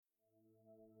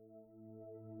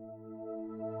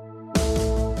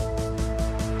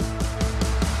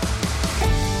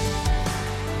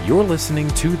You're listening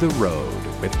to The Road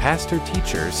with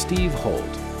pastor-teacher Steve Holt.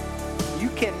 You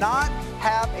cannot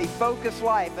have a focused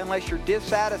life unless you're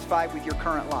dissatisfied with your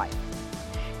current life.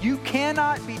 You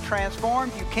cannot be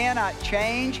transformed. You cannot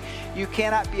change. You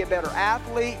cannot be a better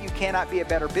athlete. You cannot be a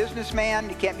better businessman.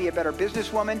 You can't be a better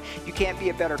businesswoman. You can't be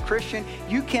a better Christian.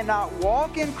 You cannot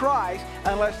walk in Christ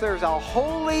unless there's a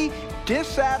holy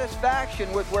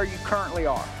dissatisfaction with where you currently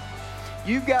are.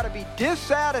 You've got to be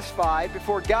dissatisfied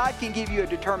before God can give you a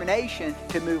determination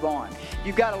to move on.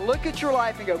 You've got to look at your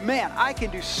life and go, man, I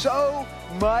can do so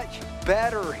much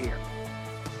better here.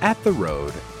 At The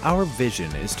Road, our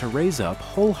vision is to raise up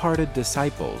wholehearted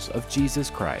disciples of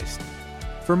Jesus Christ.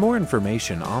 For more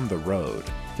information on The Road,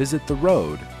 visit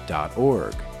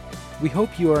theroad.org. We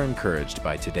hope you are encouraged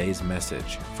by today's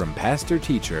message from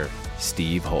pastor-teacher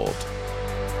Steve Holt.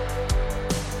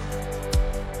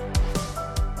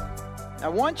 I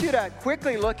want you to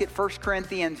quickly look at 1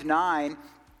 Corinthians 9.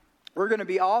 We're going to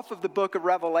be off of the book of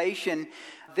Revelation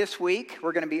this week.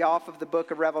 We're going to be off of the book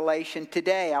of Revelation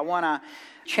today. I want to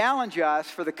challenge us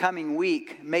for the coming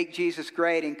week. Make Jesus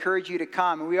great. Encourage you to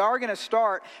come. We are going to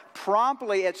start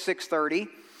promptly at 6:30.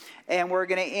 And we're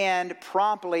going to end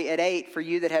promptly at 8 for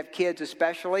you that have kids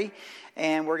especially.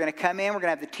 And we're going to come in. We're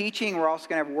going to have the teaching. We're also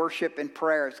going to have worship and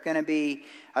prayer. It's going to be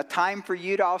a time for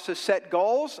you to also set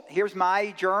goals. Here's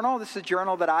my journal. This is a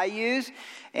journal that I use.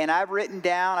 And I've written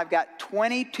down, I've got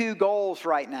 22 goals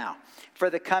right now for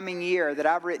the coming year that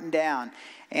I've written down.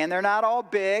 And they're not all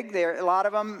big. A lot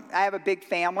of them, I have a big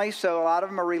family, so a lot of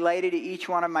them are related to each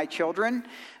one of my children.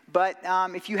 But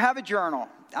if you have a journal,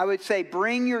 I would say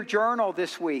bring your journal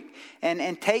this week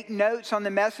and take notes on the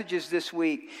messages this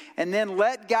week. And then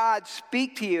let God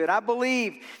speak to you. And I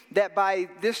believe that by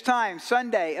this time,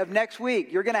 Sunday of next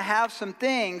week, you're going to have some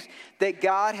things that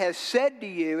God has said to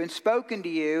you and spoken to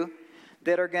you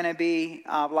that are going to be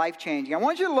life-changing. I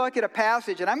want you to look at a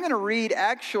passage, and I'm going to read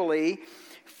actually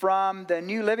from the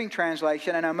New Living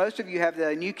Translation. I know most of you have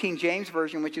the New King James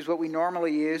Version, which is what we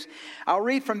normally use. I'll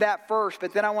read from that first,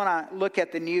 but then I want to look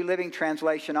at the New Living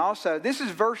Translation also. This is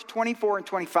verse 24 and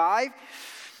 25.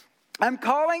 I'm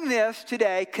calling this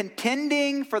today,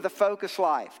 Contending for the Focused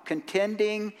Life.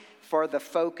 Contending for the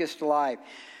Focused Life.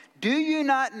 Do you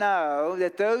not know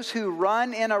that those who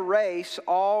run in a race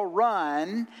all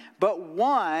run, but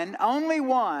one, only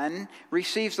one,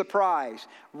 receives the prize?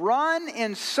 Run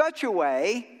in such a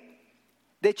way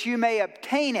that you may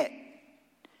obtain it.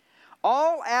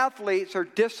 All athletes are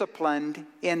disciplined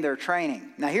in their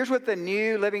training. Now here's what the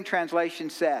New Living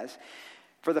Translation says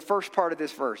for the first part of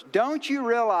this verse. Don't you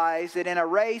realize that in a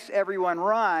race everyone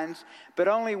runs, but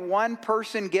only one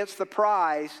person gets the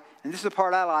prize? And this is the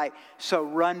part I like. So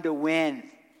run to win.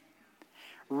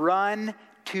 Run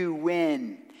to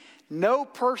win. No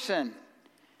person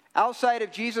outside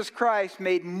of Jesus Christ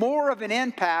made more of an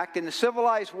impact in the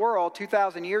civilized world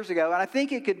 2,000 years ago. And I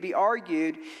think it could be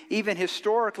argued even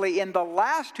historically in the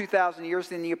last 2,000 years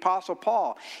than the Apostle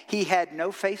Paul. He had no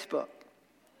Facebook.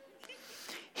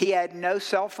 He had no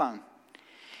cell phone.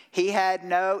 He had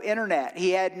no internet.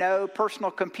 He had no personal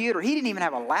computer. He didn't even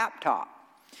have a laptop.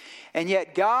 And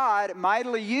yet God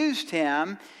mightily used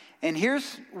him. And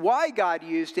here's why God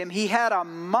used him. He had a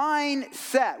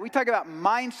mindset. We talk about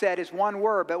mindset as one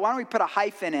word, but why don't we put a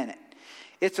hyphen in it?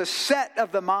 It's a set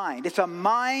of the mind. It's a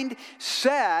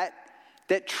mindset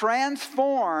that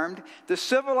transformed the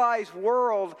civilized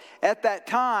world at that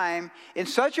time in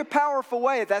such a powerful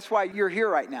way. That's why you're here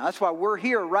right now. That's why we're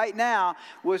here right now,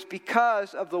 was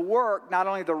because of the work, not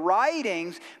only the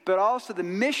writings, but also the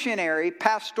missionary,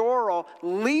 pastoral,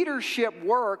 leadership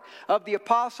work of the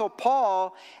Apostle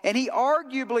Paul. And he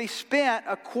arguably spent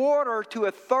a quarter to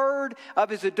a third of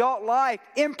his adult life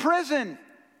in prison.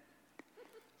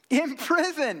 In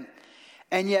prison.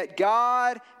 And yet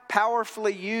God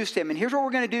powerfully used him. And here's what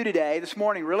we're going to do today, this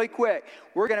morning, really quick.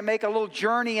 We're going to make a little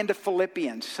journey into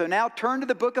Philippians. So now turn to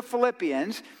the book of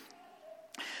Philippians.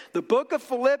 The book of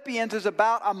Philippians is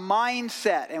about a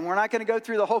mindset. And we're not going to go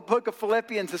through the whole book of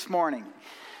Philippians this morning.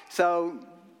 So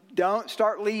don't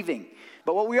start leaving.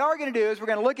 But what we are going to do is we're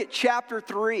going to look at chapter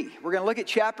 3. We're going to look at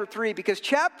chapter 3 because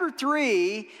chapter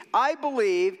 3, I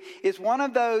believe, is one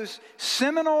of those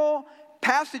seminal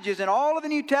passages in all of the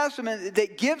New Testament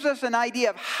that gives us an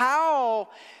idea of how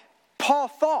Paul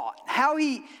thought, how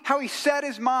he set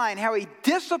his mind, how he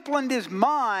disciplined his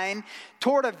mind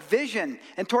toward a vision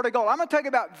and toward a goal. I'm going to talk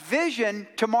about vision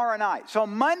tomorrow night. So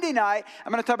Monday night,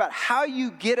 I'm going to talk about how you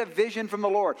get a vision from the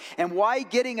Lord and why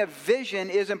getting a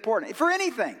vision is important for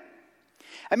anything.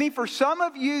 I mean, for some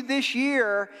of you this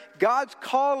year, God's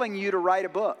calling you to write a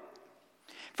book.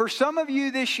 For some of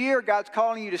you this year, God's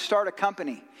calling you to start a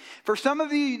company. For some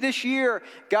of you this year,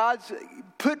 God's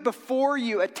put before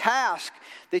you a task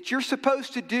that you're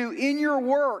supposed to do in your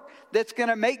work that's going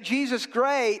to make Jesus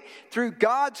great through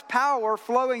God's power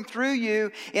flowing through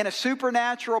you in a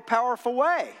supernatural, powerful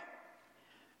way.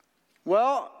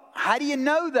 Well, how do you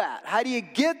know that? How do you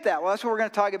get that? Well, that's what we're going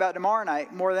to talk about tomorrow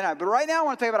night, more than that. But right now I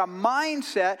want to talk about a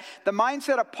mindset, the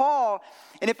mindset of Paul.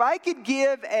 And if I could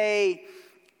give a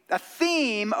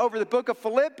theme over the book of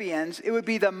Philippians, it would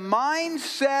be the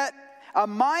mindset, a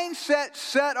mindset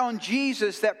set on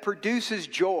Jesus that produces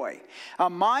joy. A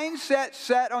mindset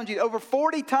set on Jesus. Over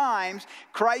 40 times,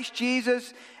 Christ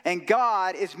Jesus and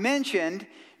God is mentioned.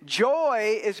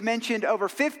 Joy is mentioned over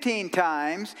 15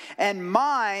 times, and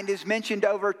mind is mentioned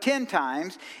over 10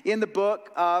 times in the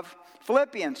book of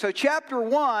Philippians. So chapter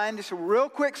 1, just a real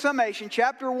quick summation,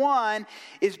 chapter 1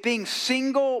 is being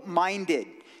single-minded.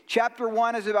 Chapter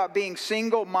 1 is about being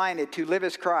single-minded, to live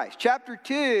as Christ. Chapter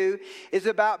 2 is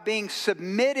about being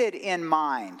submitted in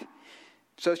mind.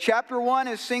 So chapter 1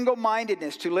 is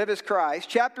single-mindedness, to live as Christ.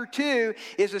 Chapter 2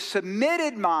 is a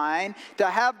submitted mind, to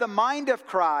have the mind of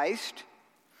Christ.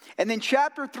 And then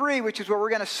chapter 3, which is where we're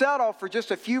going to settle for just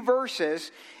a few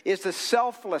verses, is the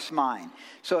selfless mind.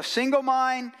 So a single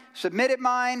mind, submitted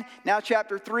mind. Now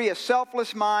chapter 3, a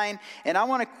selfless mind. And I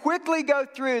want to quickly go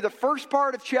through the first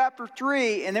part of chapter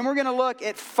 3, and then we're going to look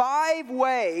at 5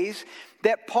 ways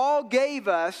that Paul gave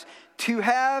us to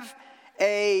have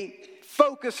a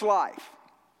focused life.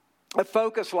 A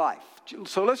focused life.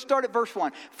 So let's start at verse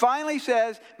 1. Finally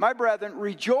says, my brethren,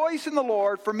 rejoice in the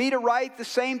Lord. For me to write the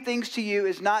same things to you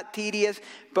is not tedious,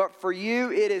 but for you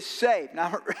it is safe.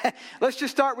 Now, let's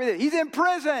just start with it. He's in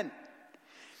prison.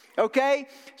 Okay?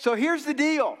 So here's the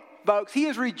deal, folks. He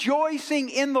is rejoicing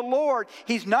in the Lord.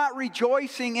 He's not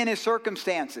rejoicing in his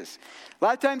circumstances. A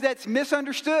lot of times that's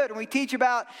misunderstood when we teach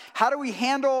about how do we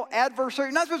handle adversity.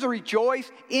 You're not supposed to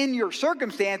rejoice in your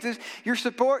circumstances.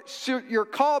 You're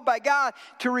called by God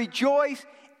to rejoice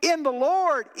in the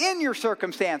Lord in your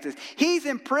circumstances. He's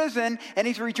in prison and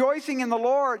he's rejoicing in the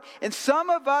Lord. And some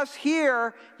of us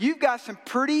here, you've got some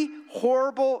pretty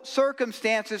horrible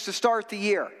circumstances to start the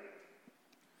year.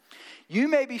 You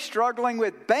may be struggling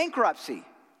with bankruptcy.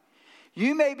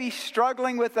 You may be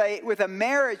struggling with a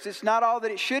marriage that's not all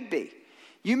that it should be.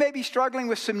 You may be struggling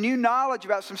with some new knowledge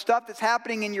about some stuff that's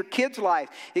happening in your kid's life.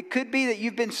 It could be that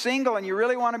you've been single and you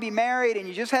really want to be married and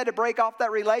you just had to break off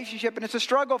that relationship and it's a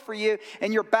struggle for you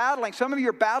and you're battling. Some of you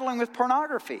are battling with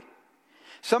pornography.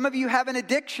 Some of you have an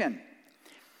addiction.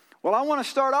 Well, I want to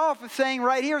start off with saying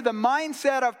right here, the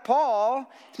mindset of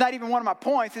Paul, it's not even one of my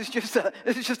points, this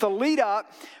is just a lead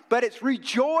up, but it's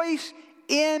rejoice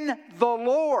in the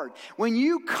Lord. When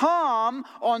you come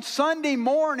on Sunday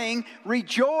morning,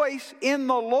 rejoice in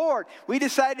the Lord. We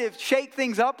decided to shake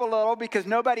things up a little because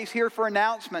nobody's here for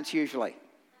announcements usually.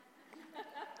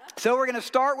 So we're going to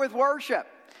start with worship.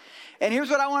 And here's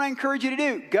what I want to encourage you to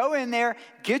do. Go in there,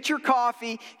 get your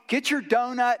coffee, get your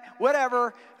donut,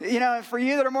 whatever. You know, for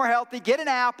you that are more healthy, get an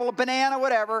apple, a banana,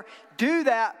 whatever. Do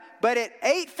that. But at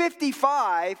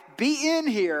 8:55, be in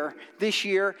here this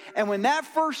year. And when that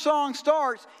first song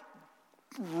starts,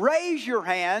 raise your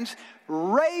hands,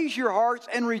 raise your hearts,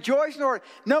 and rejoice in the Lord.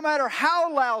 No matter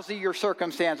how lousy your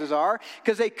circumstances are,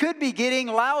 because they could be getting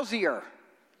lousier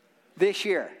this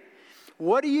year.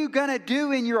 What are you going to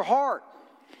do in your heart?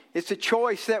 It's a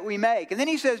choice that we make. And then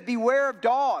he says, beware of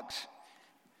dogs.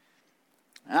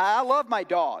 I love my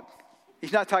dog.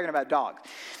 He's not talking about dogs.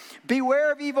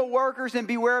 Beware of evil workers and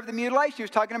beware of the mutilation. He was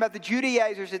talking about the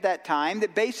Judaizers at that time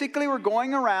that basically were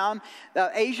going around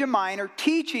Asia Minor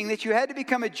teaching that you had to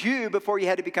become a Jew before you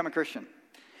had to become a Christian.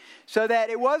 So that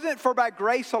it wasn't for by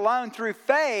grace alone through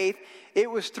faith, it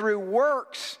was through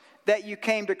works that you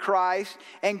came to Christ.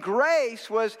 And grace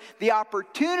was the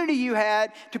opportunity you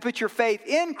had to put your faith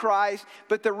in Christ,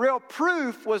 but the real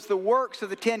proof was the works of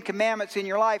the 10 Commandments in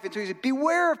your life. And so he said,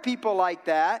 beware of people like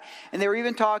that. And they were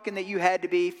even talking that you had to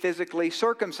be physically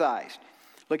circumcised.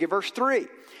 Look at verse 3.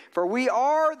 For we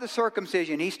are the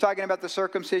circumcision. He's talking about the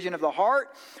circumcision of the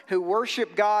heart, who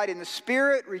worship God in the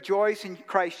Spirit, rejoice in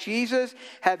Christ Jesus,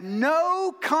 have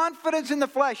no confidence in the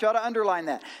flesh. You ought to underline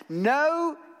that.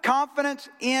 No confidence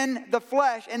in the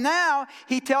flesh. And now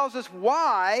he tells us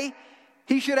why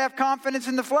he should have confidence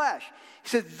in the flesh. He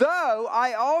said, though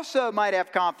I also might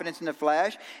have confidence in the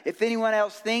flesh, if anyone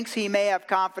else thinks he may have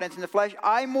confidence in the flesh,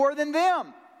 I more than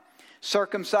them.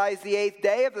 Circumcised the 8th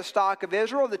day of the stock of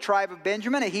Israel, the tribe of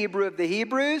Benjamin, a Hebrew of the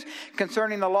Hebrews,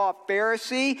 concerning the law of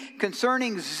Pharisee,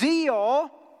 concerning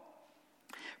zeal,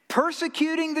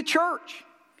 persecuting the church,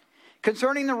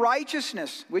 Concerning the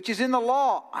righteousness which is in the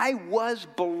law, I was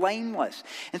blameless.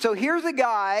 And so here's a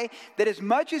guy that as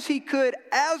much as he could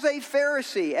as a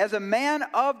Pharisee, as a man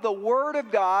of the Word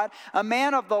of God, a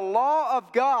man of the law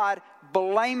of God,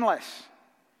 blameless.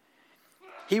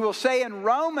 He will say in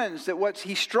Romans that what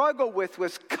he struggled with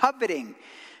was coveting.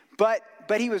 But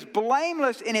he was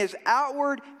blameless in his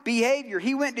outward behavior.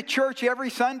 He went to church every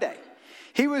Sunday.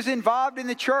 He was involved in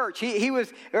the church. He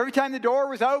was, every time the door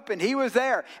was opened, he was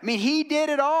there. I mean, he did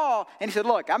it all. And he said,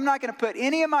 look, I'm not going to put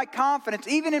any of my confidence,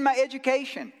 even in my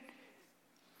education,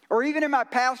 or even in my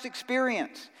past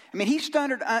experience. I mean, he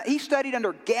studied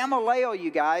under Gamaliel,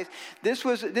 you guys. This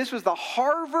was the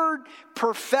Harvard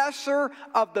professor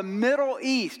of the Middle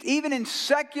East. Even in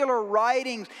secular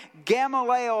writings,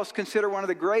 Gamaliel is considered one of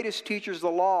the greatest teachers of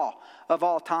the law of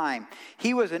all time.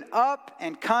 He was an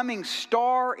up-and-coming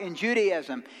star in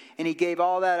Judaism, and he gave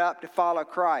all that up to follow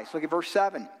Christ. Look at verse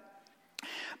 7.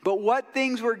 But what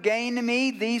things were gain to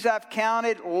me, these I've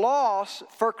counted loss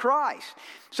for Christ.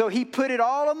 So he put it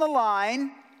all on the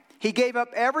line. He gave up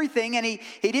everything, and he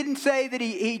didn't say that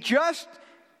he just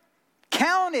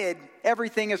counted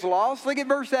everything as loss. Look at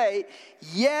verse 8.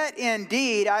 Yet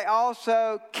indeed I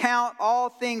also count all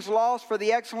things lost for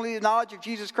the excellency of the knowledge of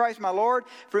Jesus Christ my Lord,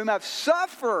 for whom I've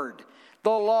suffered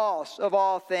the loss of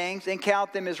all things, and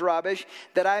count them as rubbish,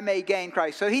 that I may gain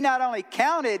Christ. So he not only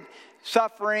counted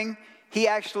suffering, he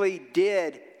actually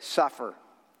did suffer.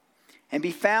 And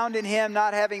be found in him,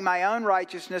 not having my own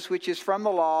righteousness, which is from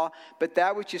the law, but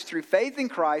that which is through faith in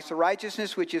Christ, the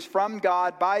righteousness which is from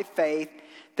God by faith,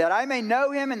 that I may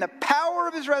know him in the power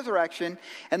of his resurrection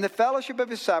and the fellowship of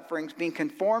his sufferings, being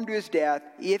conformed to his death,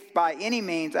 if by any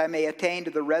means I may attain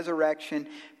to the resurrection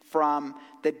from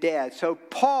the dead. So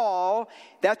Paul,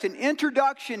 that's an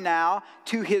introduction now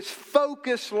to his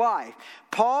focused life.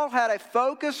 Paul had a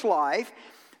focused life,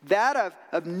 that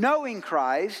of knowing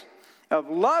Christ, of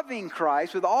loving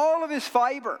Christ with all of his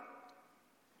fiber.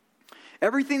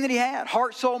 Everything that he had,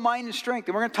 heart, soul, mind, and strength.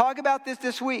 And we're going to talk about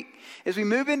this week. As we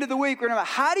move into the week, we're going to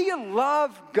talk about how do you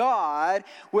love God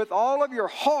with all of your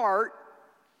heart,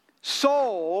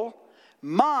 soul,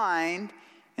 mind,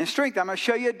 and strength. I'm going to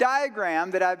show you a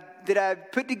diagram that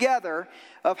I've put together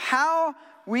of how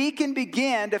we can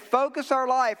begin to focus our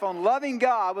life on loving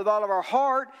God with all of our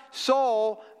heart,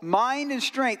 soul, mind, and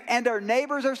strength, and our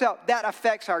neighbors ourselves. That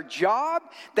affects our job.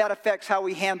 That affects how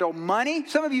we handle money.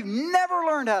 Some of you never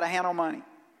learned how to handle money.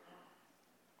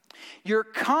 You're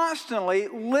constantly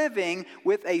living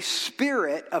with a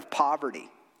spirit of poverty.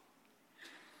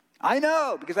 I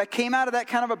know, because I came out of that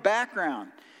kind of a background.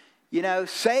 You know,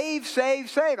 save.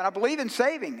 And I believe in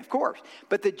saving, of course.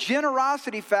 But the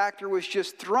generosity factor was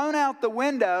just thrown out the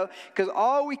window because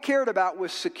all we cared about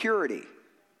was security.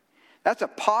 That's a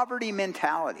poverty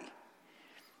mentality.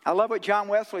 I love what John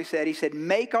Wesley said. He said,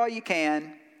 make all you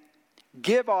can,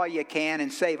 give all you can, and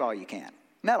save all you can. Isn't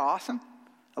that awesome?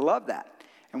 I love that.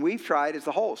 And we've tried as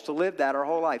the Holts to live that our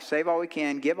whole life. Save all we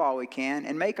can, give all we can,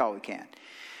 and make all we can.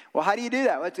 Well, how do you do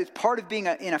that? Well, it's part of being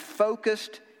in a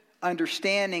focused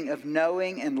understanding of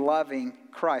knowing and loving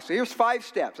Christ. So here's 5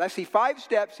 steps. I see 5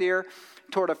 steps here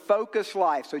toward a focused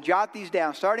life. So jot these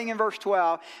down. Starting in verse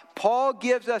 12, Paul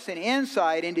gives us an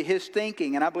insight into his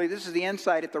thinking. And I believe this is the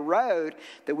insight at the road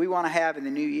that we want to have in the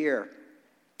new year.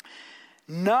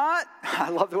 I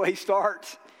love the way he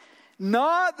starts.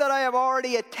 Not that I have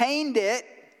already attained it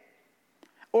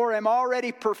or am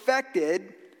already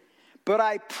perfected, but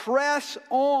I press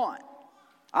on.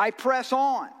 I press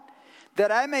on,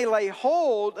 that I may lay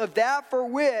hold of that for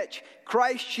which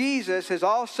Christ Jesus has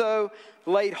also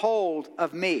laid hold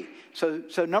of me.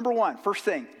 So number one, first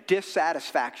thing,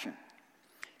 dissatisfaction.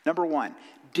 Number one,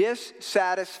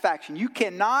 dissatisfaction. You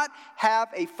cannot have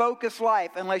a focused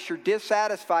life unless you're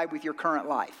dissatisfied with your current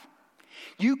life.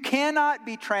 You cannot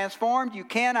be transformed. You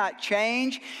cannot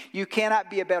change. You cannot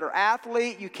be a better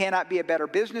athlete. You cannot be a better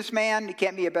businessman. You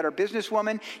can't be a better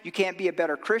businesswoman. You can't be a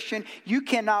better Christian. You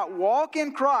cannot walk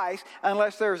in Christ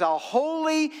unless there's a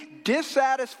holy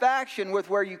dissatisfaction with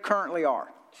where you currently are.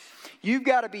 You've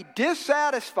got to be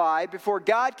dissatisfied before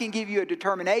God can give you a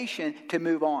determination to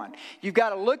move on. You've got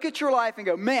to look at your life and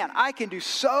go, man, I can do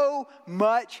so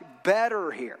much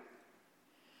better here.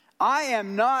 I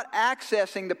am not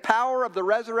accessing the power of the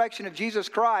resurrection of Jesus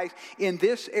Christ in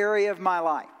this area of my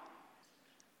life.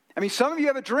 I mean, some of you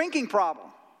have a drinking problem.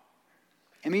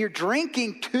 I mean, you're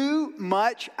drinking too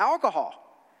much alcohol.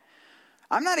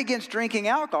 I'm not against drinking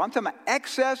alcohol. I'm talking about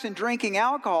excess in drinking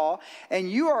alcohol.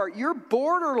 And you're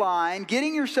borderline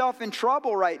getting yourself in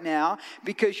trouble right now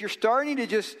because you're starting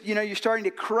to you're starting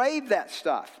to crave that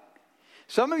stuff.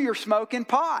 Some of you are smoking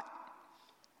pot.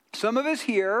 Some of us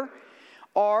here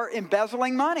are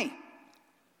embezzling money.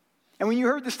 And when you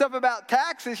heard the stuff about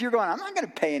taxes, you're going, I'm not going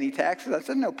to pay any taxes. I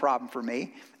said, no problem for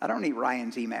me. I don't need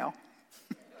Ryan's email.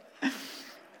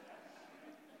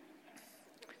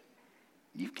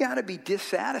 You've got to be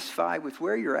dissatisfied with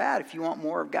where you're at if you want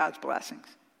more of God's blessings.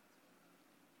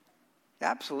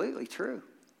 Absolutely true.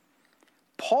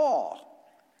 Paul,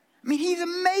 I mean, he's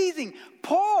amazing.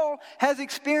 Paul has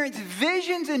experienced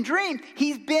visions and dreams.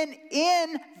 He's been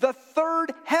in the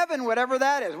third heaven, whatever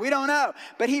that is. We don't know.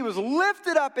 But he was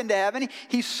lifted up into heaven.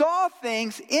 He saw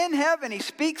things in heaven he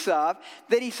speaks of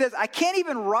that he says, I can't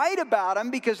even write about them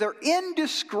because they're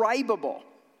indescribable.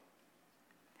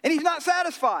 And he's not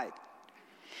satisfied.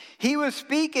 He was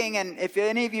speaking, and if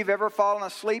any of you have ever fallen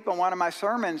asleep on one of my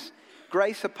sermons,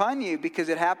 grace upon you, because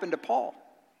it happened to Paul.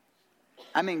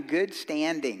 I'm in good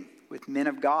standing with men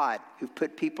of God who've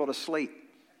put people to sleep.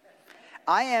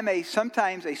 I am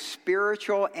sometimes a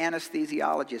spiritual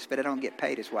anesthesiologist, but I don't get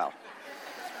paid as well.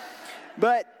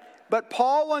 But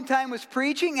Paul one time was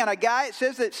preaching, and it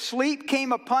says that sleep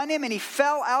came upon him, and he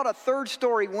fell out a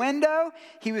third-story window.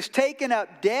 He was taken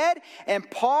up dead,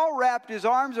 and Paul wrapped his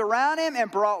arms around him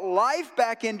and brought life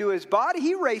back into his body.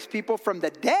 He raised people from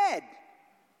the dead.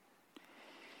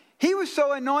 He was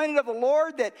so anointed of the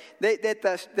Lord that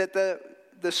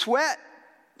the sweat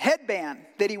headband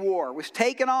that he wore was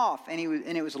taken off, and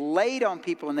it was laid on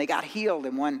people, and they got healed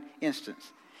in one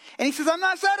instance. And he says, I'm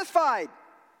not satisfied.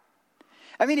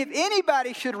 I mean, if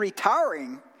anybody should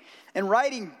retiring and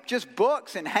writing just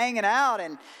books and hanging out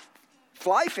and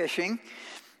fly fishing,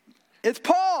 it's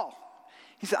Paul.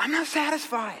 He said, I'm not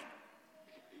satisfied.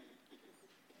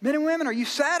 Men and women, are you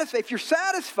satisfied? If you're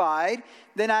satisfied,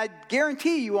 then I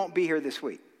guarantee you won't be here this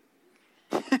week.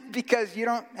 Because you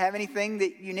don't have anything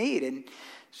that you need. And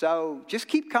so just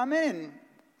keep coming, and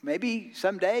maybe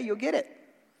someday you'll get it.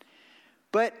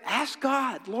 But ask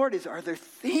God, Lord, are there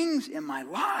things in my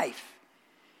life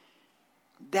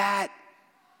that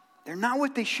they're not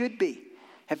what they should be?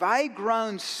 Have I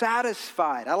grown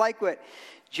satisfied? I like what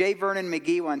J. Vernon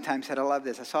McGee one time said. I love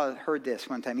this. Heard this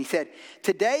one time. He said,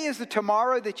 today is the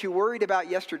tomorrow that you worried about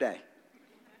yesterday.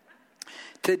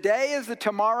 Today is the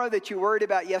tomorrow that you worried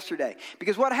about yesterday.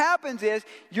 Because what happens is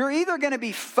you're either going to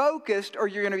be focused or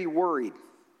you're going to be worried.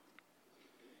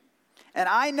 And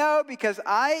I know because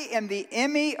I am the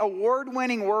Emmy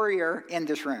award-winning worrier in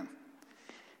this room.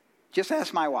 Just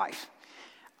ask my wife.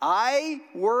 I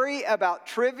worry about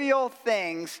trivial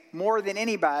things more than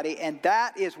anybody, and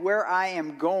that is where I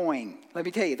am going. Let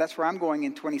me tell you, that's where I'm going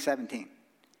in 2017.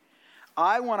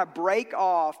 I want to break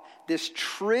off this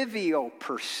trivial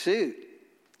pursuit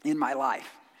in my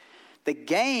life. The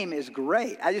game is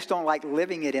great. I just don't like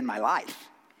living it in my life.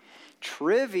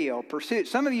 Trivial pursuit.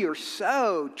 Some of you are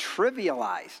so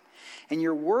trivialized. And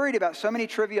you're worried about so many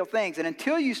trivial things. And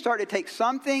until you start to take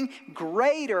something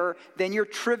greater than your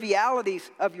trivialities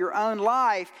of your own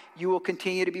life, you will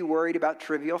continue to be worried about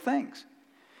trivial things.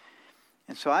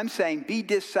 And so I'm saying be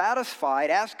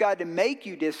dissatisfied. Ask God to make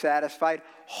you dissatisfied.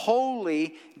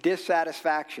 Holy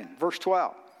dissatisfaction. Verse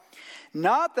 12.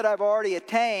 Not that I've already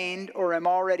attained or am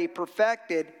already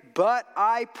perfected, but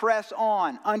I press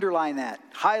on. Underline that.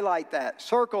 Highlight that.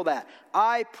 Circle that.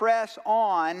 I press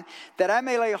on that I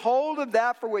may lay hold of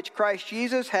that for which Christ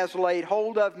Jesus has laid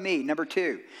hold of me. Number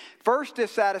 2. First,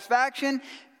 dissatisfaction.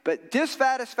 But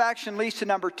dissatisfaction leads to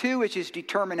number 2, which is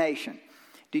determination.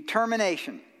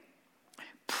 Determination.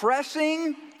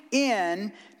 Pressing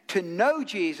in to know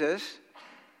Jesus,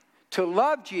 to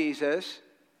love Jesus,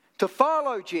 to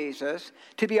follow Jesus,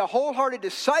 to be a wholehearted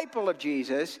disciple of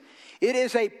Jesus. It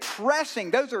is a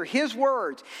pressing. Those are his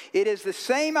words. It is the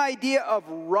same idea of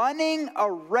running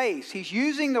a race. He's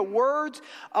using the words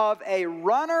of a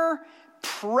runner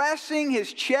pressing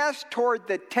his chest toward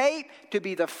the tape to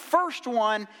be the first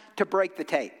one to break the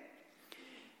tape.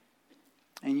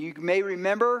 And you may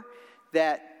remember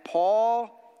that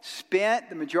Paul spent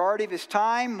the majority of his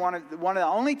time, one of the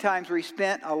only times where he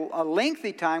spent a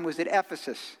lengthy time was at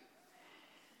Ephesus.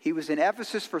 He was in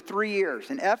Ephesus for 3 years.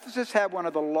 And Ephesus had one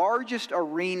of the largest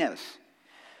arenas.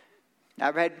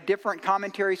 I've had different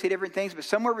commentaries say different things, but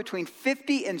somewhere between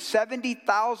 50 and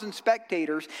 70,000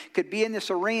 spectators could be in this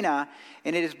arena.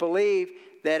 And it is believed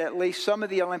that at least some of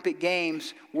the Olympic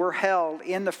Games were held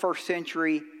in the first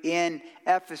century in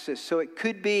Ephesus. So it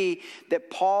could be that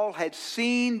Paul had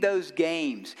seen those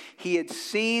games. He had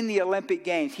seen the Olympic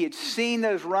Games. He had seen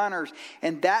those runners.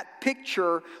 And that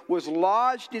picture was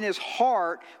lodged in his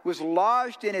heart, was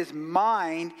lodged in his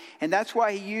mind. And that's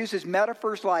why he uses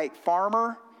metaphors like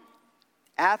farmer,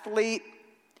 athlete,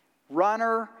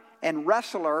 runner, and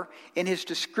wrestler in his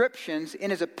descriptions, in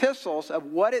his epistles of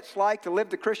what it's like to live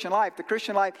the Christian life. The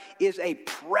Christian life is a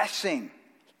pressing.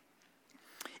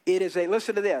 It is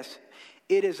listen to this,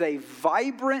 it is a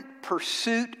vibrant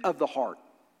pursuit of the heart.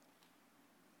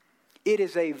 It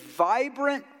is a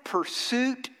vibrant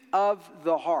pursuit of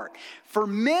the heart. For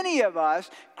many of us,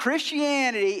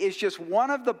 Christianity is just one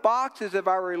of the boxes of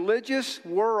our religious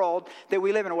world that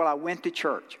we live in. Well, I went to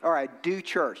church, or I do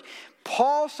church.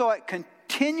 Paul saw it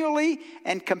continually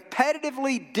and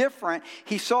competitively different.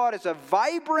 He saw it as a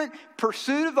vibrant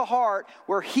pursuit of the heart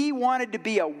where he wanted to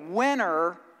be a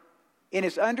winner in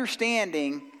his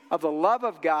understanding of the love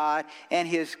of God and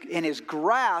his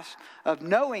grasp of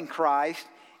knowing Christ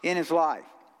in his life.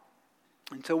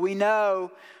 And so we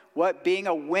know what being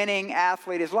a winning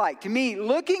athlete is like. To me,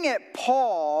 looking at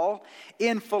Paul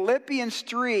in Philippians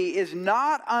 3 is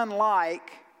not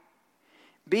unlike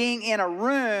being in a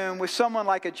room with someone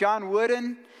like a John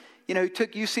Wooden, who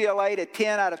took UCLA to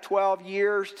 10 out of 12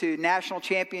 years to national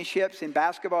championships in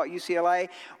basketball at UCLA,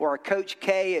 or a Coach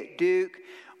K at Duke,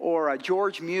 or a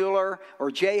George Mueller,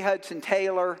 or Jay Hudson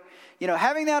Taylor.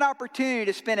 Having that opportunity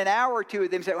to spend an hour or two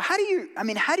with them and say, well, how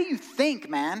do you think,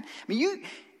 man?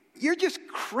 You're just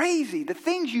crazy. The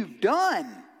things you've done,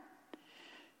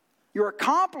 your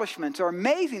accomplishments are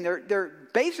amazing. They're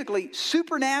basically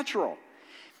supernatural.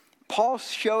 Paul's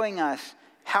showing us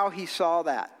how he saw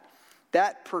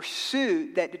that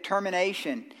pursuit, that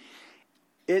determination.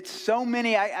 It's so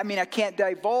many, I can't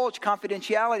divulge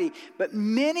confidentiality, but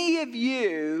many of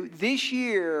you this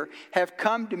year have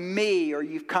come to me, or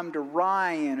you've come to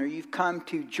Ryan, or you've come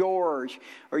to George,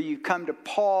 or you've come to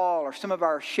Paul, or some of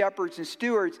our shepherds and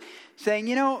stewards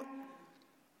saying,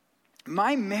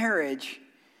 my marriage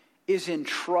is in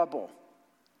trouble.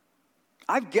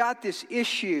 I've got this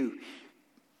issue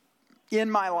in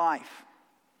my life.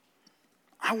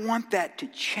 I want that to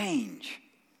change.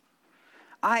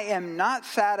 I am not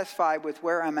satisfied with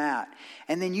where I'm at.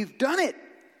 And then you've done it.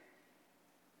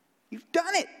 You've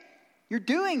done it. You're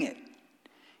doing it.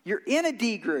 You're in a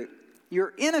D group.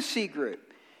 You're in a C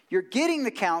group. You're getting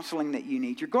the counseling that you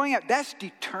need. You're going out. That's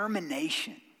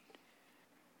determination.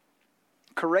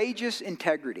 Courageous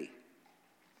integrity.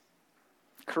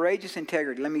 Courageous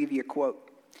integrity. Let me give you a quote.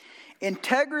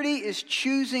 Integrity is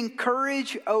choosing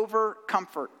courage over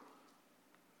comfort.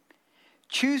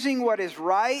 Choosing what is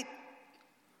right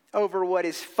over what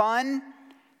is fun,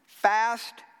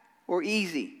 fast, or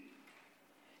easy.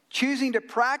 Choosing to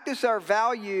practice our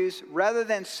values rather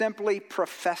than simply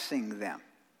professing them.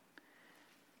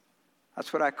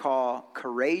 That's what I call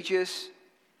courageous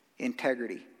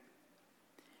integrity.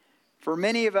 For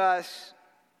many of us,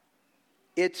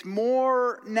 it's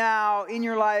more now in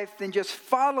your life than just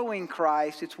following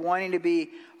Christ. It's wanting to be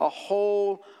a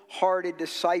wholehearted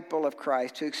disciple of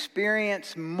Christ, to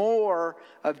experience more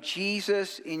of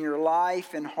Jesus in your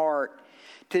life and heart.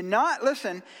 To not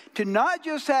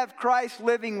just have Christ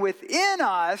living within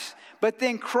us, but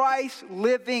then Christ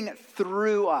living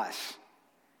through us.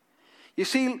 You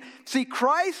see,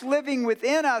 Christ living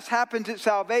within us happens at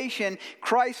salvation.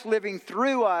 Christ living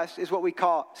through us is what we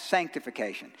call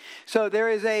sanctification. So there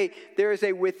is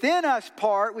a within us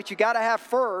part, which you got to have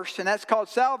first, and that's called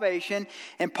salvation.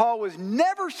 And Paul was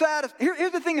never satisfied.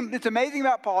 Here's the thing that's amazing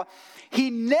about Paul. He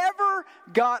never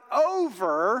got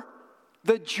over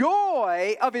the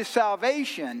joy of his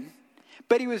salvation,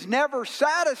 but he was never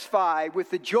satisfied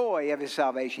with the joy of his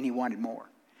salvation. He wanted more.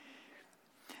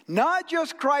 Not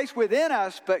just Christ within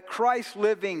us, but Christ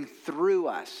living through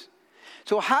us.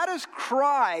 So how does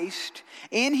Christ,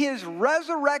 in his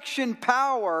resurrection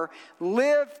power,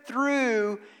 live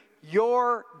through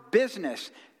your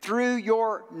business, through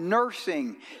your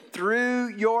nursing, through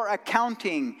your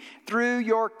accounting, through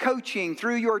your coaching,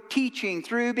 through your teaching,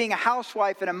 through being a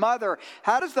housewife and a mother?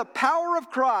 How does the power of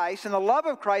Christ and the love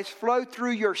of Christ flow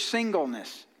through your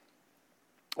singleness?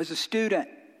 As a student,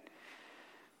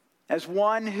 as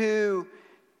one who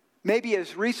maybe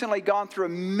has recently gone through a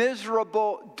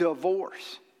miserable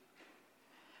divorce.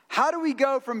 How do we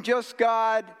go from just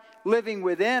God living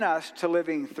within us to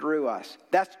living through us?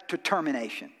 That's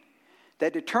determination.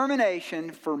 That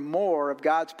determination for more of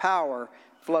God's power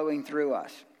flowing through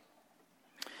us.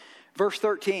 Verse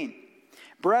 13.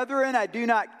 Brethren, I do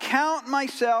not count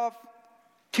myself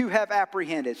to have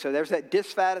apprehended. So there's that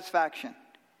dissatisfaction.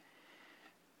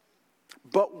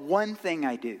 But one thing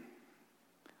I do.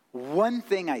 One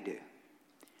thing I do.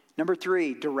 Number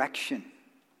 3, direction.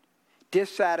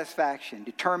 Dissatisfaction,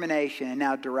 determination, and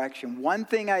now direction. One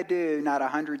thing I do, not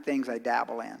 100 things I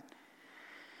dabble in.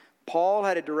 Paul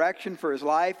had a direction for his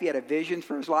life. He had a vision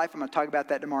for his life. I'm going to talk about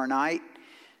that tomorrow night.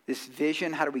 This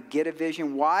vision, how do we get a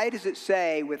vision? Why does it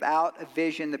say without a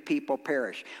vision the people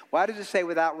perish? Why does it say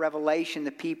without revelation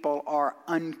the people are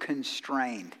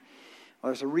unconstrained?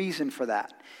 Well, there's a reason for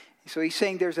that. So he's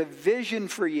saying there's a vision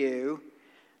for you.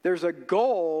 There's a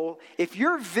goal. If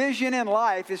your vision in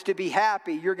life is to be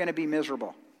happy, you're going to be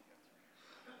miserable.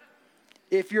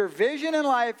 If your vision in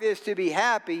life is to be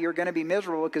happy, you're going to be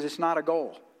miserable because it's not a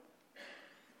goal.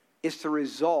 It's the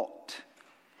result.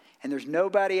 And there's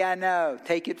nobody I know,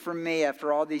 take it from me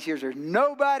after all these years, there's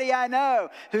nobody I know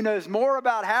who knows more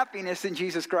about happiness than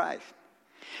Jesus Christ.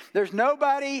 There's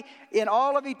nobody in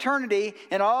all of eternity,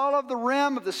 in all of the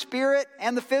realm of the spirit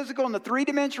and the physical and the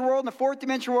three-dimensional world and the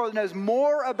fourth-dimensional world that knows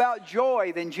more about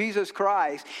joy than Jesus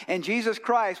Christ. And Jesus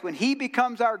Christ, when he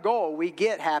becomes our goal, we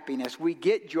get happiness, we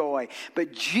get joy.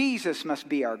 But Jesus must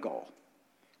be our goal.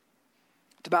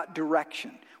 It's about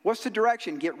direction. What's the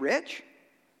direction? Get rich?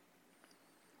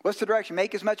 What's the direction?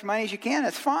 Make as much money as you can.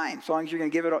 That's fine, as long as you're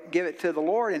going to give it to the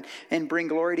Lord and bring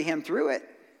glory to him through it.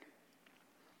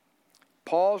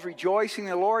 Paul's rejoicing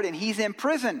in the Lord, and he's in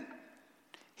prison.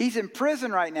 He's in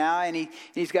prison right now, and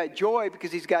he's got joy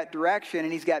because he's got direction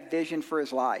and he's got vision for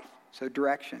his life. So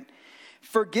direction.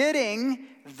 Forgetting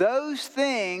those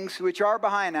things which are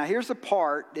behind. Now here's the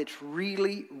part that's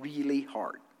really, really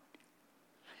hard.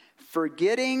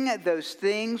 Forgetting those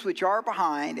things which are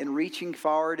behind and reaching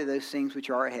forward to those things which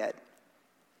are ahead.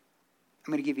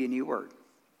 I'm going to give you a new word.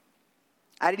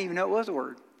 I didn't even know it was a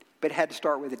word, but it had to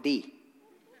start with a D.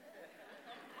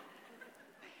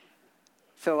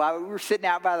 So we were sitting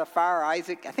out by the fire,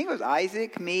 Isaac, I think it was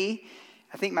Isaac, me,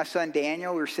 I think my son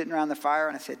Daniel, we were sitting around the fire,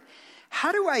 and I said,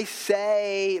 how do I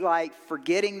say, like,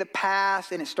 forgetting the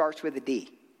past, and it starts with a D?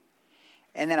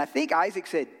 And then I think Isaac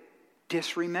said,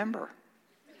 disremember.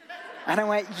 And I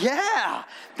went, yeah,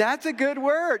 that's a good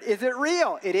word. Is it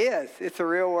real? It is. It's a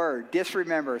real word.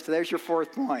 Disremember. So there's your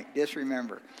fourth point.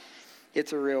 Disremember.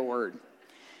 It's a real word.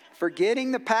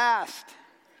 Forgetting the past.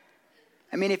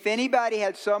 I mean, if anybody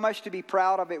had so much to be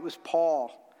proud of, it was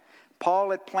Paul.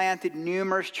 Paul had planted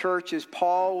numerous churches.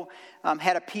 Paul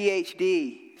had a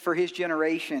PhD for his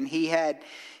generation. He had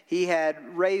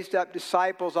raised up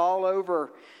disciples all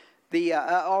over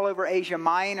Asia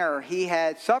Minor. He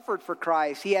had suffered for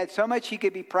Christ. He had so much he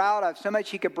could be proud of, so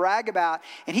much he could brag about,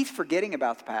 and he's forgetting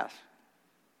about the past.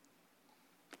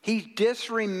 He's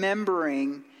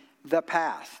disremembering the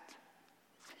past.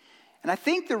 And I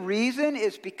think the reason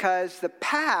is because the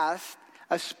past,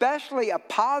 especially a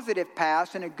positive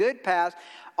past and a good past,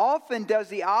 often does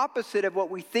the opposite of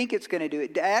what we think it's going to do.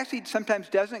 It actually sometimes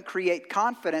doesn't create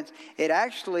confidence. It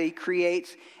actually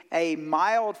creates a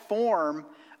mild form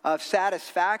of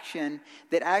satisfaction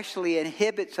that actually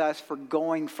inhibits us from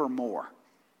going for more.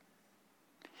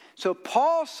 So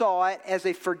Paul saw it as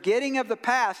a forgetting of the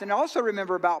past. And also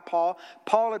remember about Paul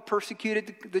had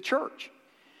persecuted the church.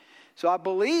 So I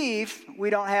believe we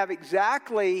don't have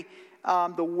exactly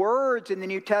the words in the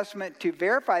New Testament to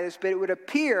verify this, but it would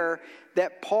appear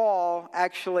that Paul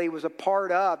actually was a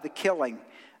part of the killing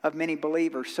of many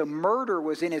believers. So murder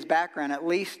was in his background, at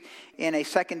least in a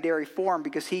secondary form,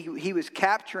 because he was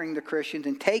capturing the Christians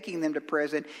and taking them to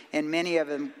prison, and many of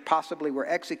them possibly were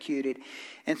executed.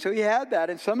 And so he had that.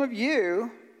 And some of you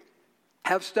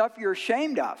have stuff you're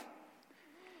ashamed of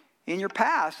in your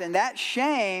past. And that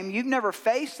shame, you've never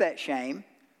faced that shame.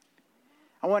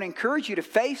 I want to encourage you to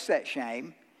face that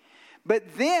shame. But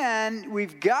then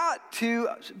we've got to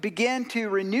begin to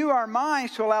renew our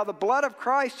minds to allow the blood of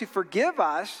Christ to forgive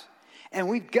us. And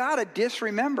we've got to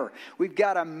disremember. We've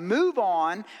got to move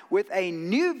on with a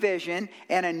new vision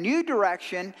and a new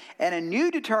direction and a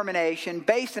new determination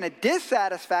based on a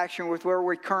dissatisfaction with where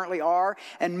we currently are,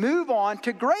 and move on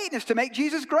to greatness, to make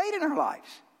Jesus great in our lives.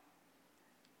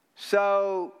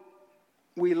 So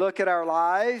we look at our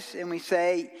lives and we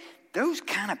say, those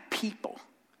kind of people,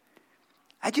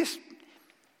 I just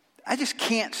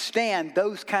can't stand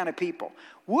those kind of people.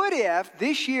 What if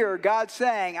this year God's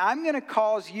saying, I'm going to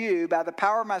cause you by the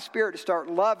power of my Spirit to start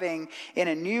loving in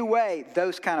a new way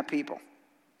those kind of people?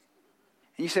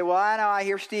 And you say, well, I know, I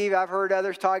hear Steve, I've heard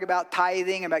others talk about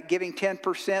tithing, about giving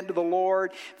 10% to the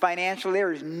Lord financially.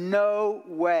 There is no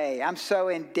way. I'm so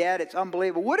in debt, it's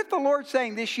unbelievable. What if the Lord's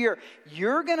saying this year,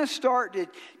 you're going to start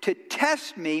to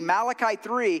test me, Malachi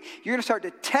 3, you're going to start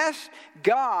to test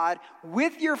God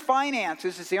with your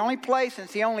finances. It's the only place and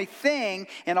it's the only thing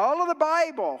in all of the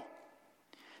Bible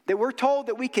that we're told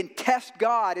that we can test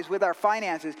God is with our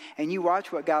finances. And you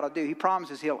watch what God will do. He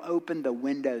promises he'll open the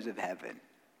windows of heaven.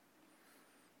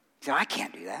 You say, I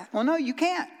can't do that. Well, no, you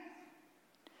can't.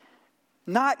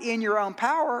 Not in your own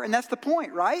power, and that's the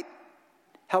point, right?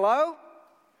 Hello?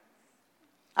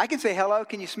 I can say, hello,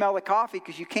 can you smell the coffee?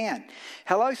 Because you can.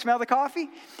 Hello, smell the coffee?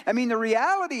 I mean, the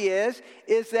reality is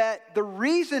that the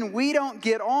reason we don't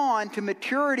get on to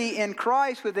maturity in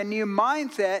Christ with a new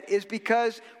mindset is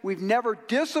because we've never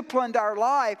disciplined our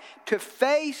life to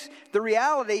face the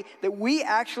reality that we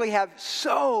actually have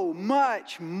so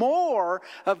much more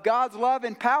of God's love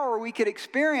and power we could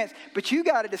experience. But you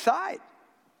got to decide.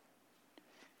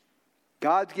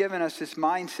 God's given us this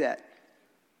mindset.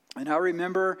 And I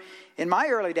remember in my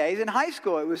early days in high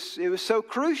school, it was so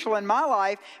crucial in my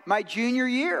life, my junior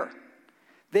year,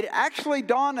 that it actually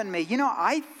dawned on me,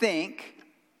 I think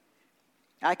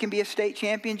I can be a state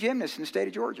champion gymnast in the state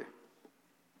of Georgia.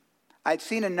 I'd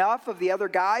seen enough of the other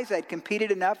guys. I'd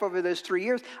competed enough over those 3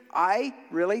 years. I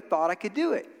really thought I could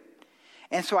do it.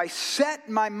 And so I set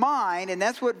my mind, and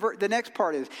that's what the next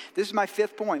part is. This is my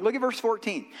fifth point. Look at verse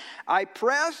 14. I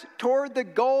press toward the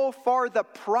goal for the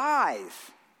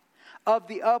prize of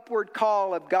the upward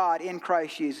call of God in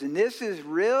Christ Jesus. And this is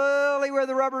really where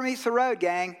the rubber meets the road,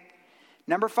 gang.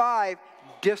 Number 5,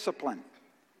 discipline.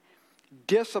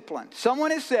 Discipline.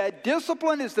 Someone has said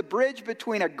discipline is the bridge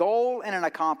between a goal and an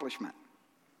accomplishment.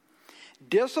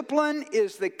 Discipline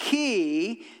is the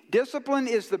key. Discipline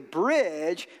is the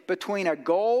bridge between a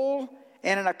goal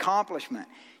and an accomplishment.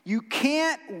 You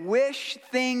can't wish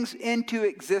things into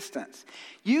existence.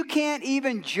 You can't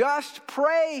even just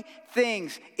pray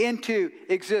things into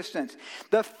existence.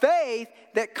 The faith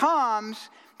that comes,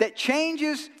 that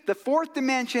changes the fourth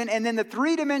dimension and then the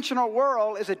three-dimensional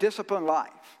world is a disciplined life.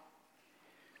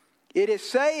 It is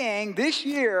saying this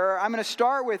year, I'm going to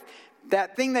start with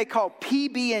that thing they call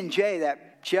PB&J,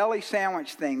 that jelly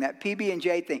sandwich thing, that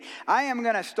PB&J thing. I am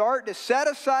going to start to set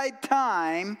aside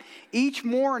time each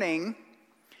morning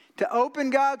to open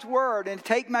God's Word and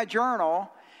take my journal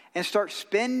and start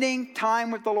spending time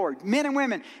with the Lord. Men and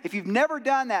women, if you've never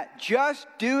done that, just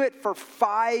do it for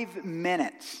 5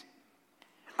 minutes.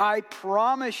 I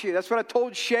promise you. That's what I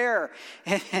told Cher.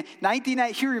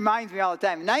 She reminds me all the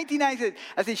time. In 1996,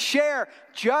 I said, Cher,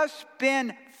 just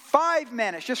spend 5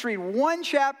 minutes. Just read one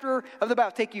chapter of the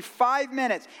Bible. Take you 5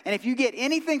 minutes. And if you get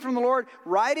anything from the Lord,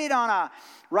 write it on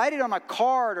a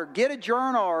card or get a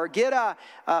journal or get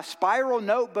a spiral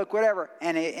notebook, whatever.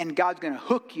 And God's going to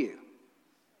hook you.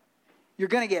 You're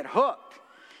going to get hooked.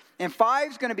 And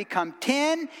 5's going to become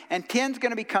 10, and 10's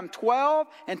going to become 12,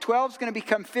 and 12's going to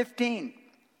become 15.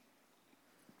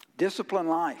 Discipline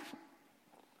life.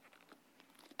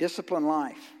 Discipline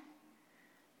life.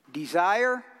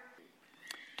 Desire,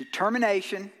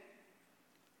 determination,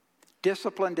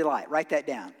 discipline, delight. Write that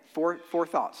down. Four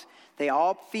thoughts. They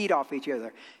all feed off each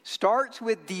other. Starts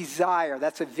with desire.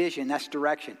 That's a vision. That's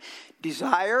direction.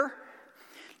 Desire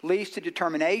leads to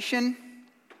determination,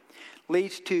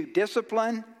 leads to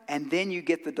discipline, and then you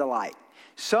get the delight.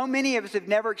 So many of us have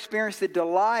never experienced the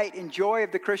delight and joy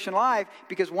of the Christian life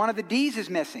because one of the D's is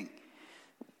missing.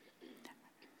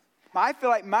 I feel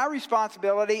like my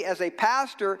responsibility as a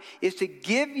pastor is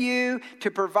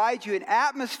to provide you an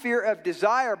atmosphere of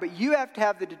desire, but you have to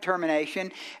have the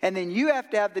determination, and then you have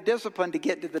to have the discipline to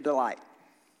get to the delight.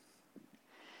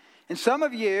 And some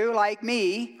of you, like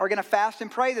me, are going to fast and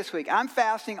pray this week. I'm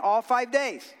fasting all 5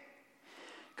 days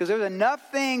because there's enough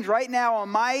things right now on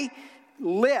my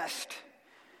list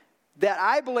that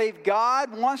I believe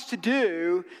God wants to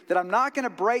do that I'm not going to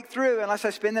break through unless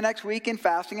I spend the next week in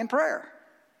fasting and prayer.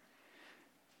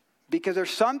 Because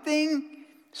there's something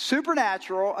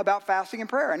supernatural about fasting and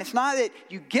prayer. And it's not that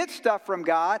you get stuff from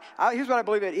God. Here's what I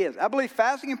believe it is. I believe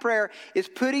fasting and prayer is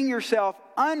putting yourself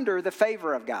under the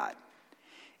favor of God.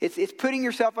 It's putting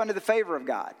yourself under the favor of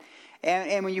God.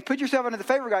 And when you put yourself under the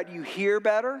favor of God, you hear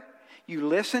better, you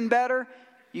listen better,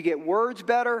 you get words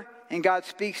better, and God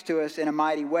speaks to us in a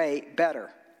mighty way better.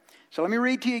 So let me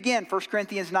read to you again, 1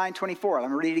 Corinthians 9:24. Let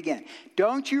me read it again.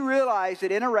 Don't you realize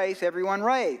that in a race everyone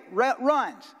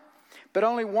runs, but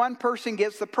only one person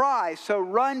gets the prize, so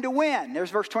run to win.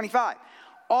 There's verse 25.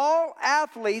 All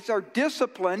athletes are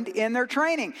disciplined in their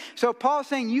training. So Paul's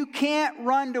saying you can't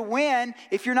run to win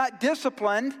if you're not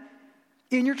disciplined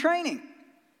in your training.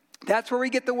 That's where we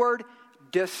get the word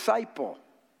disciple.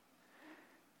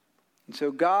 And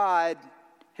so God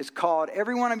has called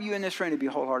every one of you in this room to be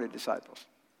wholehearted disciples.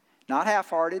 Not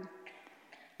half-hearted,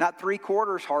 not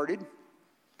three-quarters-hearted,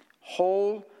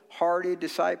 wholehearted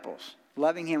disciples.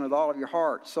 Loving Him with all of your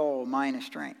heart, soul, mind, and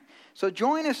strength. So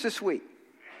join us this week.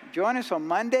 Join us on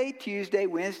Monday, Tuesday,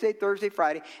 Wednesday, Thursday,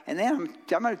 Friday. And then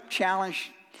I'm going to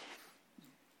challenge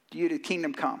you to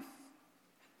Kingdom Come.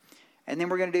 And then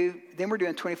we're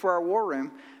doing 24-hour war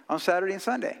room on Saturday and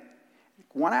Sunday.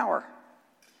 1 hour.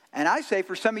 And I say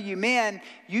for some of you men,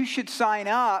 you should sign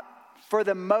up for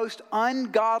the most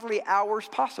ungodly hours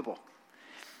possible.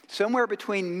 Somewhere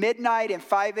between midnight and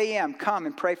 5 a.m., come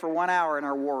and pray for 1 hour in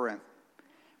our war room.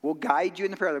 We'll guide you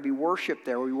in the prayer. There'll be worship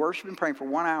there. We'll be worshiping and praying for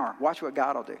 1 hour. Watch what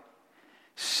God will do.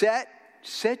 Set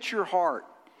your heart.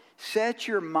 Set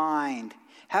your mind.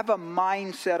 Have a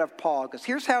mindset of Paul. Because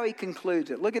here's how he concludes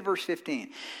it. Look at verse 15.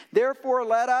 Therefore,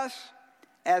 let us,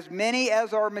 as many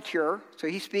as are mature, so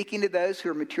he's speaking to those who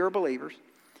are mature believers,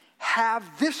 have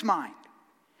this mind.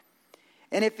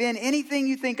 And if in anything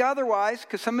you think otherwise,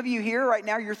 because some of you here right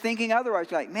now, you're thinking otherwise.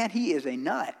 You're like, man, he is a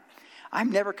nut.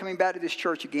 I'm never coming back to this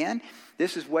church again.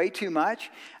 This is way too much.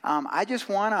 I just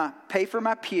want to pay for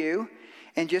my pew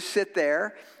and just sit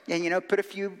there and, put a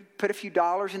few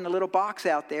dollars in the little box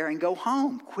out there and go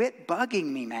home. Quit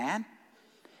bugging me, man.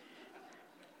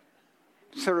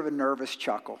 Sort of a nervous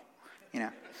chuckle,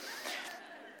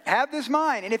 Have this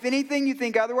mind. And if anything you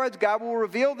think otherwise, God will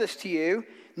reveal this to you.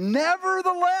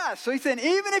 Nevertheless, so he said,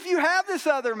 even if you have this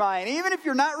other mind, even if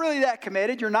you're not really that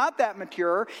committed, you're not that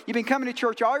mature, you've been coming to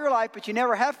church all your life, but you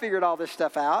never have figured all this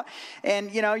stuff out, and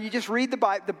you just read the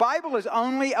Bible. The Bible is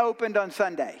only opened on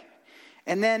Sunday,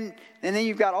 and then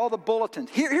you've got all the bulletins.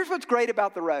 Here's what's great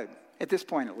about the road at this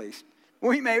point, at least.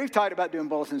 We've talked about doing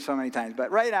bulletins so many times,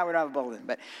 but right now we don't have a bulletin.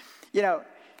 But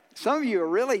some of you are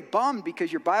really bummed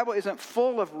because your Bible isn't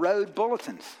full of road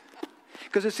bulletins,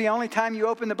 because it's the only time you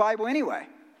open the Bible anyway.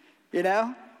 He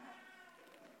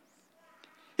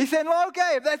said, well,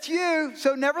 okay, if that's you,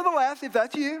 so nevertheless, if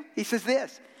that's you, he says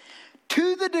this,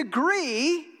 to the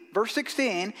degree, verse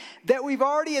 16, that we've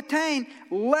already attained,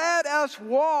 let us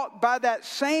walk by that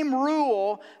same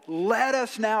rule, let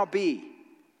us now be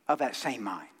of that same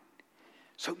mind.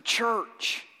 So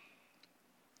church,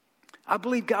 I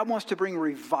believe God wants to bring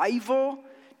revival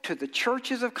to the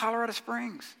churches of Colorado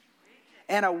Springs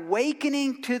and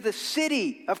awakening to the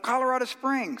city of Colorado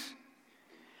Springs.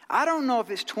 I don't know if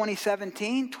it's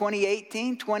 2017,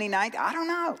 2018, 2019. I don't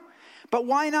know. But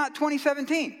why not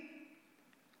 2017?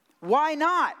 Why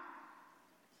not?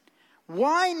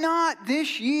 Why not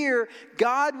this year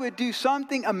God would do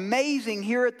something amazing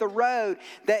here at the road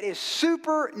that is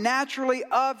supernaturally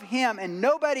of Him and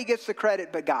nobody gets the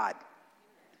credit but God?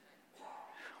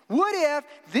 What if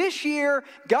this year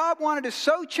God wanted to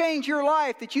so change your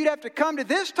life that you'd have to come to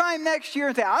this time next year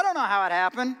and say, I don't know how it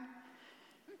happened.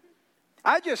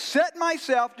 I just set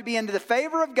myself to be into the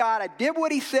favor of God. I did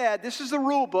what He said. This is the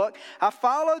rule book. I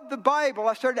followed the Bible.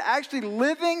 I started actually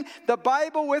living the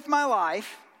Bible with my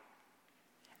life.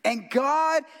 And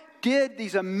God did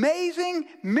these amazing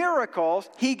miracles.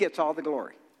 He gets all the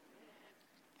glory.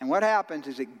 And what happens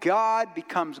is that God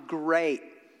becomes great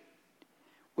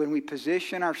when we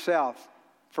position ourselves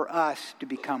for us to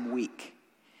become weak.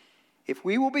 If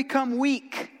we will become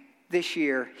weak this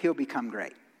year, He'll become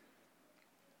great.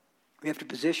 We have to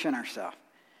position ourselves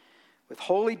with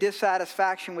holy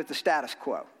dissatisfaction with the status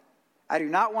quo. I do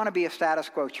not want to be a status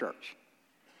quo church.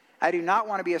 I do not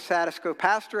want to be a status quo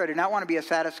pastor. I do not want to be a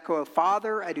status quo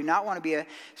father. I do not want to be a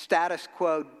status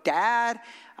quo dad,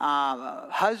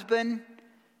 husband,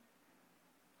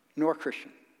 nor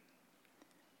Christian.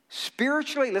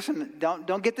 Spiritually, listen,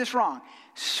 don't get this wrong.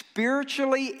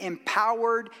 Spiritually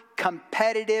empowered,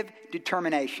 competitive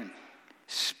determination.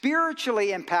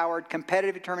 Spiritually empowered,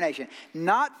 competitive determination.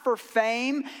 Not for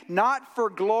fame, not for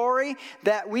glory,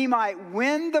 that we might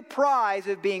win the prize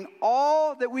of being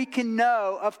all that we can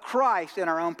know of Christ in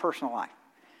our own personal life.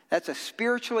 That's a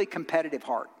spiritually competitive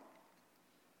heart.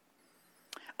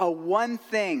 A one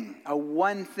thing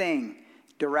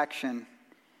direction.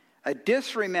 A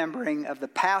disremembering of the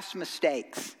past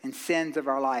mistakes and sins of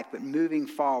our life, but moving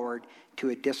forward to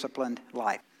a disciplined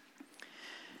life.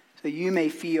 So you may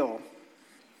feel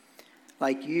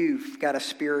like you've got a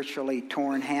spiritually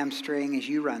torn hamstring as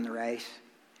you run the race.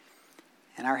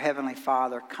 And our Heavenly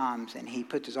Father comes and He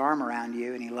puts His arm around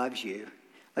you and He loves you.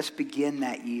 Let's begin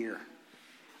that year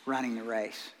running the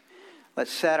race.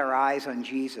 Let's set our eyes on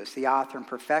Jesus, the author and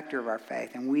perfecter of our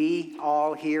faith. And we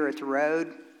all here at the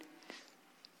road,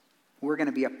 we're going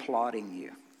to be applauding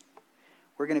you.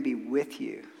 We're going to be with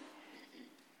you.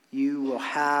 You will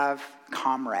have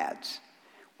comrades.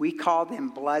 We call them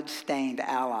blood-stained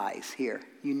allies here.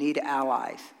 You need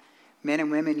allies. Men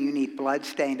and women, you need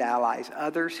blood-stained allies.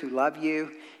 Others who love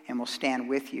you and will stand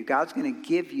with you. God's going to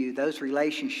give you those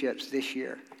relationships this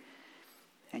year.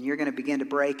 And you're going to begin to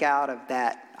break out of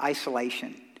that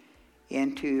isolation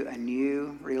into a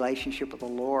new relationship with the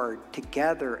Lord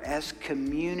together as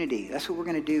community. That's what we're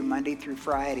going to do Monday through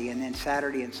Friday, and then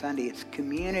Saturday and Sunday. It's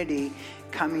community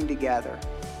coming together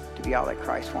to be all that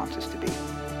Christ wants us to be.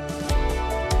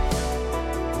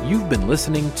 You've been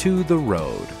listening to The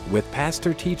Road with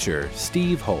pastor-teacher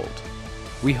Steve Holt.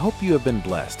 We hope you have been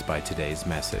blessed by today's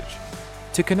message.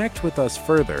 To connect with us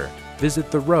further, visit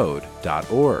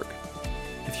theroad.org.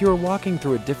 If you are walking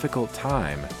through a difficult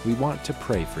time, we want to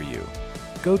pray for you.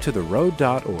 Go to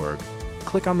theroad.org,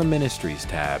 click on the Ministries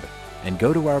tab, and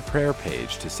go to our prayer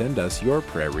page to send us your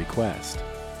prayer request.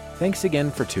 Thanks again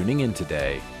for tuning in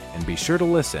today, and be sure to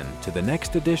listen to the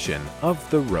next edition of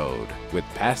The Road with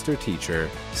Pastor Teacher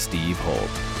Steve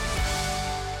Holt.